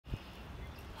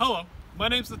Hello, my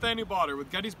name's Nathaniel Bauder with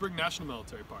Gettysburg National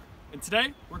Military Park, and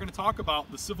today we're going to talk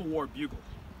about the Civil War bugle.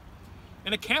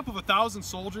 In a camp of 1,000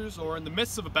 soldiers or in the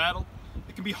midst of a battle,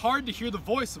 it can be hard to hear the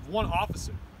voice of one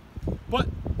officer, but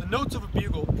the notes of a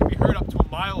bugle can be heard up to a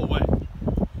mile away.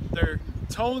 Their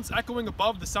tones echoing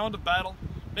above the sound of battle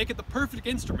make it the perfect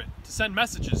instrument to send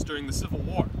messages during the Civil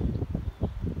War.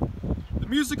 The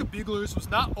music of buglers was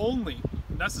not only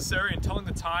necessary in telling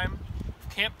the time of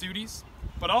camp duties,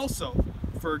 but also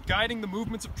for guiding the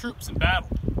movements of troops in battle.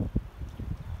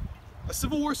 A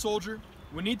Civil War soldier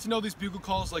would need to know these bugle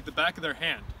calls like the back of their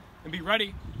hand and be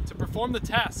ready to perform the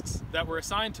tasks that were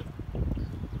assigned to them.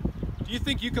 Do you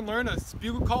think you can learn a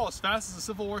bugle call as fast as a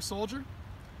Civil War soldier?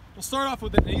 We'll start off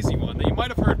with an easy one that you might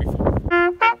have heard before.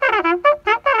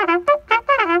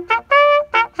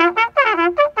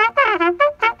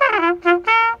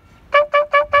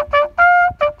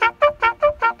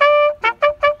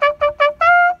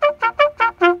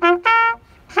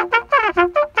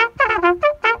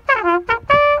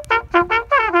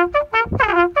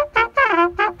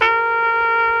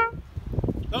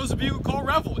 That was a bugle call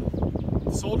reveille,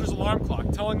 the soldier's alarm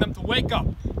clock telling them to wake up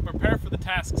and prepare for the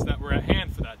tasks that were at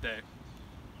hand for that day.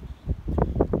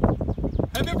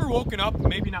 Have you ever woken up and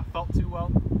maybe not felt too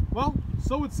well? Well,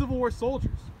 so would Civil War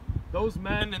soldiers. Those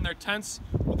men in their tents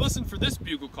would listen for this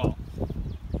bugle call.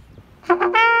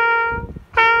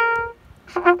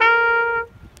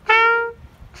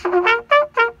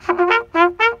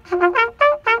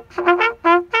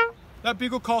 That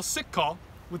bugle call, sick call,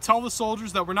 would tell the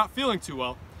soldiers that were not feeling too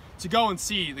well to go and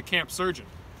see the camp surgeon.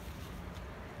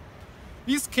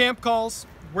 These camp calls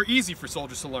were easy for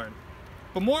soldiers to learn,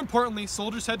 but more importantly,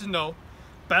 soldiers had to know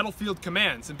battlefield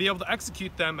commands and be able to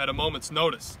execute them at a moment's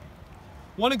notice.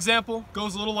 One example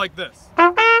goes a little like this. Do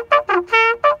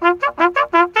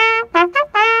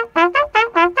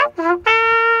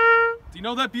you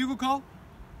know that bugle call?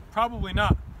 Probably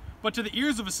not, but to the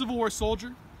ears of a Civil War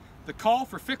soldier, the call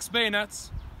for fixed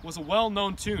bayonets was a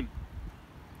well-known tune.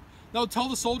 That would tell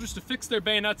the soldiers to fix their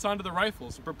bayonets onto their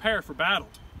rifles and prepare for battle.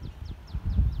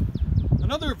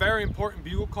 Another very important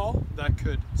bugle call that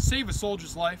could save a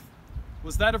soldier's life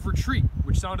was that of retreat,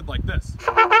 which sounded like this.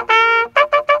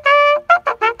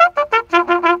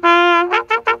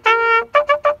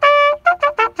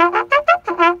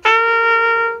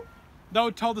 That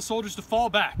would tell the soldiers to fall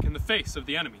back in the face of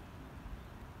the enemy.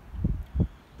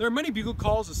 There are many bugle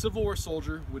calls a Civil War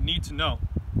soldier would need to know.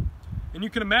 And you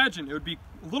can imagine it would be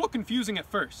a little confusing at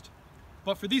first,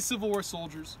 but for these Civil War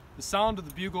soldiers, the sound of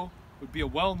the bugle would be a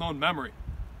well-known memory.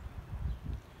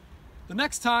 The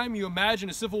next time you imagine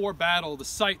a Civil War battle, the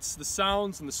sights, the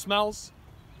sounds, and the smells,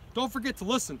 don't forget to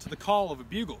listen to the call of a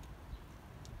bugle.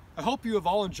 I hope you have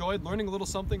all enjoyed learning a little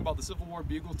something about the Civil War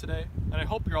bugle today, and I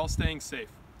hope you're all staying safe.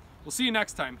 We'll see you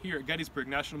next time here at Gettysburg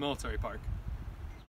National Military Park.